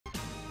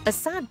A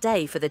sad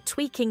day for the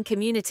tweaking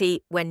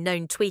community when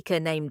known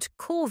tweaker named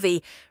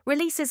Khorvie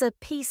releases a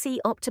PC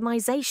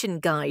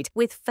optimization guide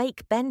with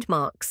fake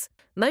benchmarks.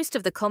 Most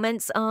of the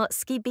comments are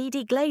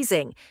skibidi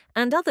glazing,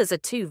 and others are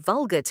too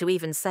vulgar to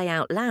even say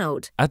out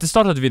loud. At the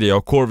start of the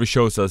video, Khorvie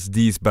shows us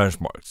these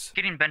benchmarks.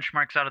 Getting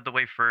benchmarks out of the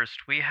way first,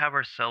 we have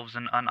ourselves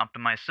an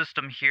unoptimized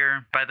system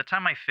here. By the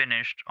time I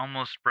finished,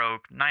 almost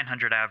broke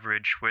 900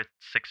 average with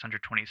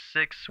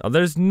 626. Now,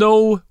 there's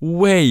no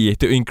way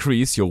to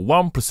increase your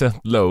 1%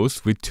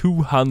 lows with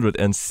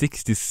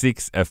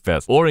 266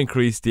 FPS or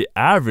increase the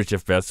average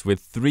FPS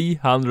with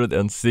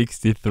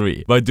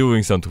 363 by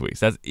doing some tweaks.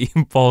 That's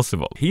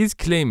impossible. He's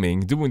claiming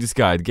doing this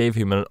guide gave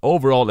him an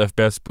overall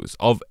FPS boost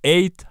of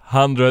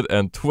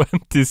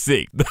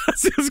 826.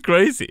 That's just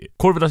crazy.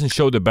 Khorvie doesn't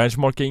show the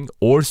benchmarking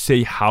or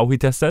say how he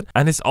tested,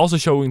 and it's also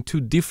showing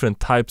two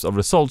different types of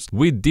results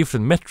with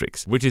different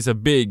metrics, which is a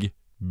big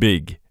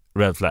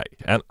red flag.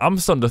 And I'm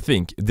starting to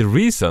think the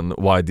reason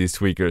why these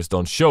tweakers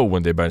don't show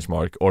when they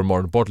benchmark, or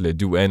more importantly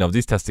do any of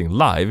this testing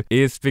live,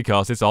 is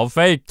because it's all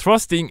fake.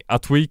 Trusting a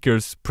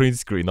tweaker's print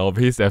screen of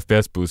his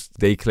FPS boost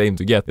they claim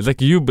to get, it's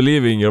like you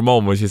believing your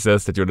mom when she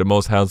says that you're the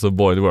most handsome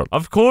boy in the world.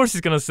 Of course he's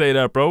gonna say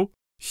that, bro.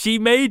 She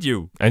made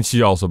you! And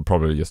she also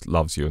probably just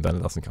loves you, and then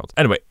it doesn't count.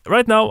 Anyway,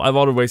 right now I've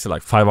already wasted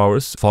like 5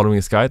 hours following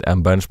this guide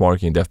and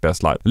benchmarking the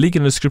FPS live. Link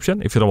in the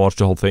description if you don't watch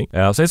the whole thing.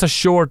 So it's a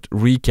short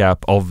recap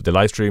of the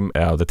live stream,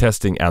 the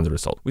testing and the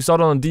result. We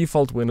started on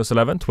default Windows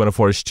 11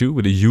 24H2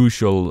 with the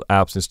usual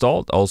apps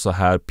installed. Also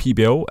had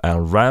PBO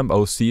and RAM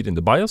OC'd in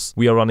the BIOS.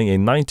 We are running a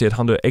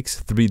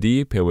 9800X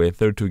 3D paired with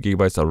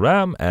 32GB of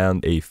RAM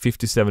and a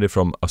 5070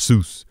 from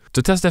ASUS.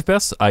 To test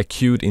FPS, I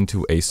queued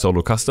into a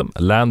solo custom,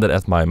 landed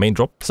at my main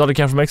drop, started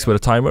capframex with a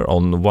timer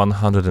on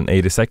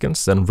 180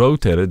 seconds, then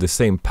rotated the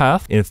same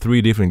path in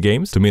 3 different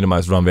games to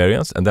minimize run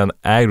variance, and then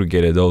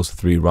aggregated those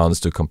 3 runs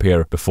to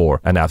compare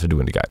before and after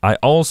doing the guide. I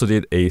also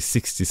did a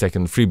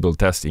 60-second free build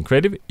test in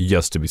creative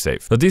just to be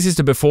safe. So this is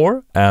the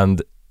before,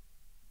 and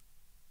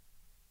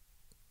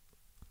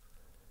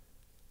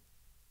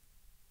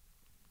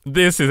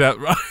this is that.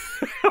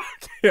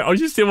 Are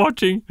you still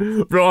watching?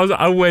 Bro,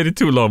 I waited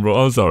too long, bro.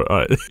 I'm sorry.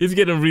 Alright. It's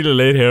getting really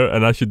late here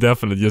and I should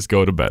definitely just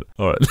go to bed.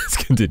 Alright, let's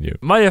continue.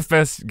 My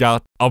FPS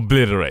got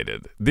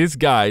obliterated. This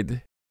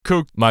guide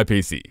cooked my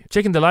PC.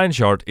 Checking the line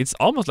chart, it's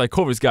almost like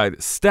Khorvie's guide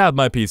stabbed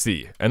my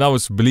PC and I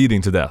was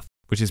bleeding to death,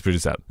 which is pretty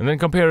sad. And then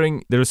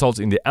comparing the results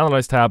in the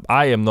Analyze tab,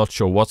 I am not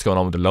sure what's going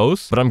on with the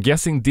lows, but I'm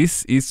guessing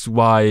this is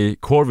why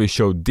Khorvie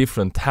showed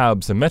different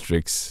tabs and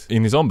metrics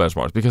in his own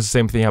benchmarks, because the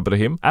same thing happened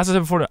to him. As I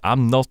said before,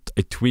 I'm not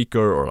a tweaker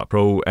or a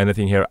pro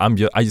anything here. I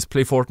just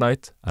play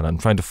Fortnite and I'm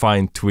trying to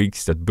find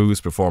tweaks that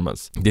boost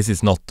performance. This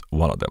is not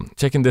one of them.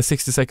 Checking the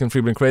 60-second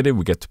freebuilding creative,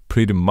 we get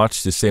pretty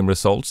much the same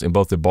results in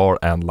both the bar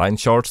and line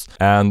charts,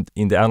 and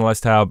in the Analyze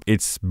tab,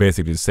 it's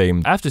basically the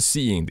same. After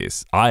seeing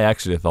this, I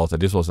actually thought that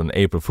this was an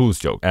April Fool's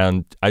joke,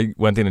 and I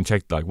went in and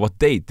checked like what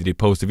date did he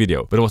post the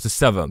video, but it was the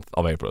 7th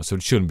of April, so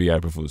it shouldn't be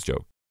April Fool's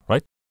joke,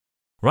 right?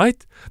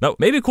 Right? Now,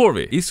 maybe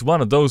Khorvie is one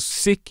of those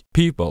sick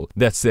people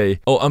that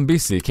say, oh, I'm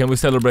busy, can we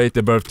celebrate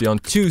the birthday on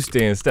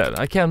Tuesday instead?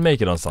 I can't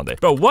make it on Sunday.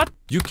 But what?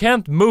 You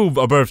can't move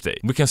a birthday.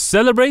 We can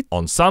celebrate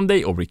on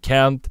Sunday or we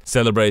can't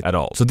celebrate at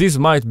all. So this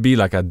might be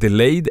like a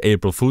delayed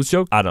April Fool's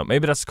joke. I don't know,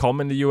 maybe that's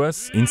common in the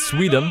US. In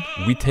Sweden,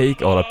 we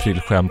take our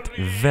aprilskämt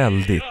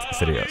väldigt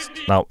seriöst.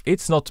 Now,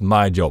 it's not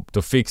my job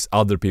to fix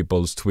other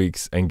people's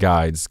tweaks and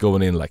guides,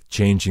 going in like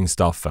changing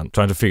stuff and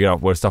trying to figure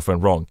out where stuff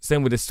went wrong.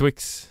 Same with the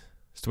tweaks.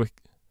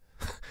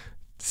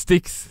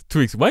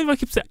 Why do I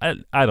keep saying? I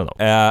don't know.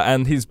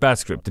 And his batch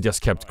script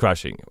just kept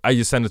crashing. I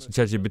just sent it to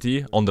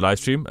ChatGPT on the live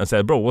stream and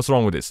said, bro, what's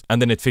wrong with this? And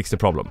then it fixed the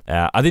problem.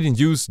 I didn't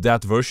use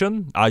that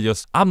version.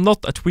 I'm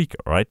not a tweaker,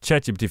 right?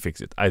 ChatGPT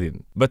fixed it. I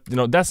didn't. But, you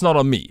know, that's not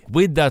on me.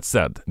 With that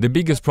said, the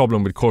biggest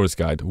problem with Khorvie's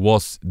guide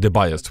was the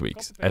BIOS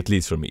tweaks, at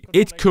least for me.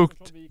 It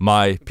cooked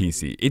my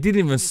PC. It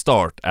didn't even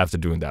start after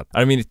doing that.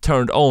 I mean, it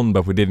turned on,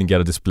 but we didn't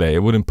get a display. It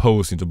wouldn't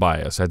post into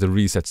BIOS. I had to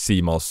reset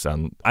CMOS,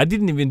 and I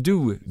didn't even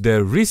do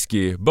the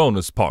risky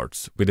bonus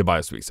parts with the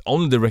BIOS tweaks,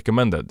 only the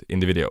recommended in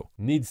the video.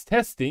 Needs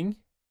testing.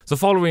 So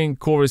following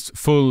Khorvie's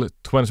full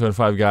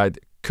 2025 guide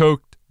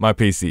cooked my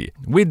PC.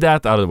 With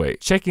that out of the way,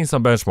 checking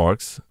some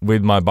benchmarks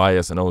with my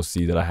BIOS and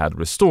OC that I had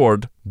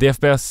restored, the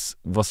FPS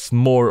was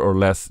more or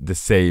less the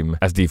same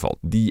as default.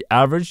 The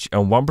average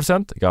and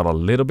 1% got a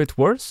little bit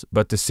worse,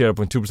 but the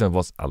 0.2%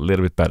 was a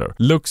little bit better.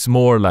 Looks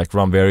more like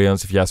run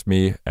variance if you ask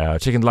me.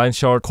 Checking the line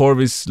chart,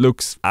 Khorvie's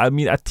looks, I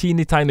mean, a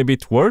teeny tiny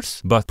bit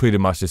worse, but pretty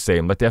much the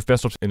same. Like the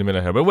FPS drops in the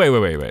middle here. But wait.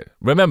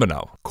 Remember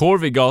now,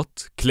 Khorvie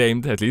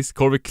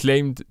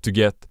claimed to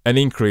get an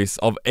increase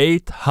of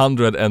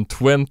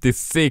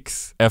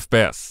 826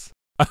 FPS.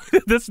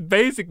 That's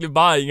basically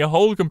buying a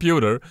whole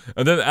computer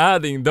and then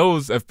adding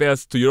those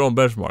FPS to your own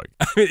benchmark.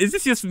 I mean, is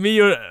this just me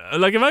or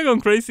like am I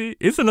going crazy?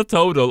 Isn't a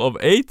total of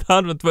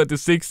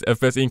 826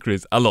 FPS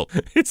increase a lot?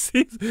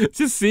 It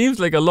just seems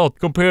like a lot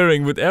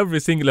comparing with every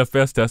single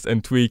FPS test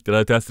and tweak that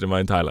I tested in my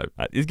entire life.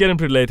 It's getting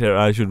pretty late here.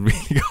 I should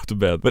really go to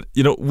bed. But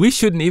you know, we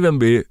shouldn't even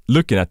be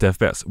looking at the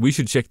FPS. We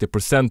should check the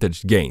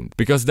percentage gained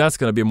because that's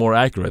gonna be more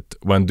accurate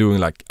when doing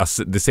like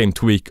the same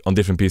tweak on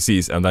different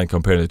PCs and then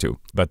comparing the two.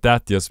 But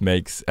that just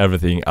makes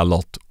everything a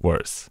lot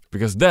worse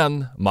because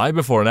then my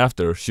before and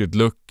after should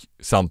look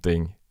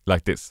something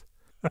like this.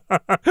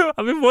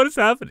 I mean, what is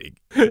happening?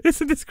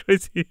 Isn't this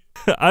crazy?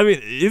 I mean,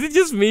 is it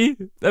just me?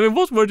 I mean,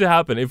 what were to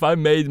happen if I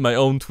made my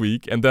own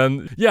tweak and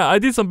then, yeah, I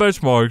did some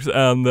benchmarks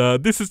and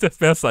this is the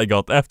FPS I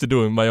got after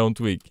doing my own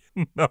tweak?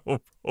 No, bro.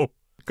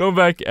 Going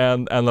back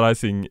and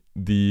analyzing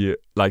the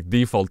like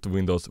default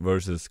Windows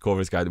versus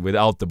khorvies guide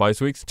without the BIOS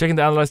tweaks. Checking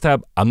the Analyze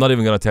tab, I'm not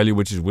even gonna tell you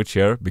which is which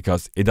here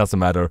because it doesn't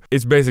matter.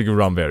 It's basically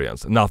run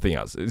variance, nothing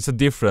else. It's a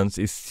difference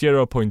is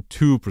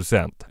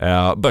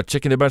 0.2%. But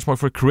checking the benchmark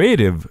for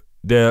creative,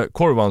 the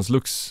core ones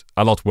looks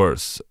a lot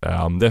worse.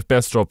 The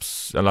FPS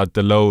drops and like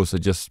the lows are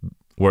just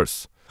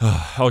worse.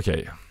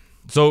 Okay,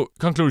 so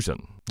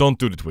conclusion. Don't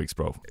do the tweaks,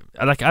 bro.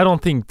 Like, I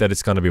don't think that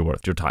it's gonna be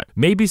worth your time.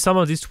 Maybe some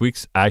of these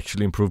tweaks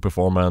actually improve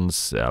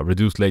performance,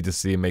 reduce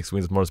latency, makes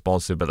Windows more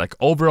responsive, but like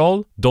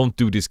overall, don't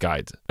do this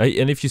guide.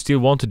 And if you still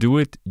want to do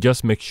it,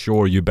 just make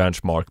sure you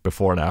benchmark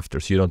before and after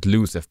so you don't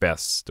lose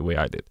FPS the way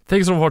I did.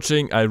 Thanks for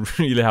watching. I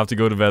really have to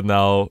go to bed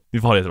now. Vi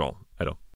får ha det bra. Hejdå.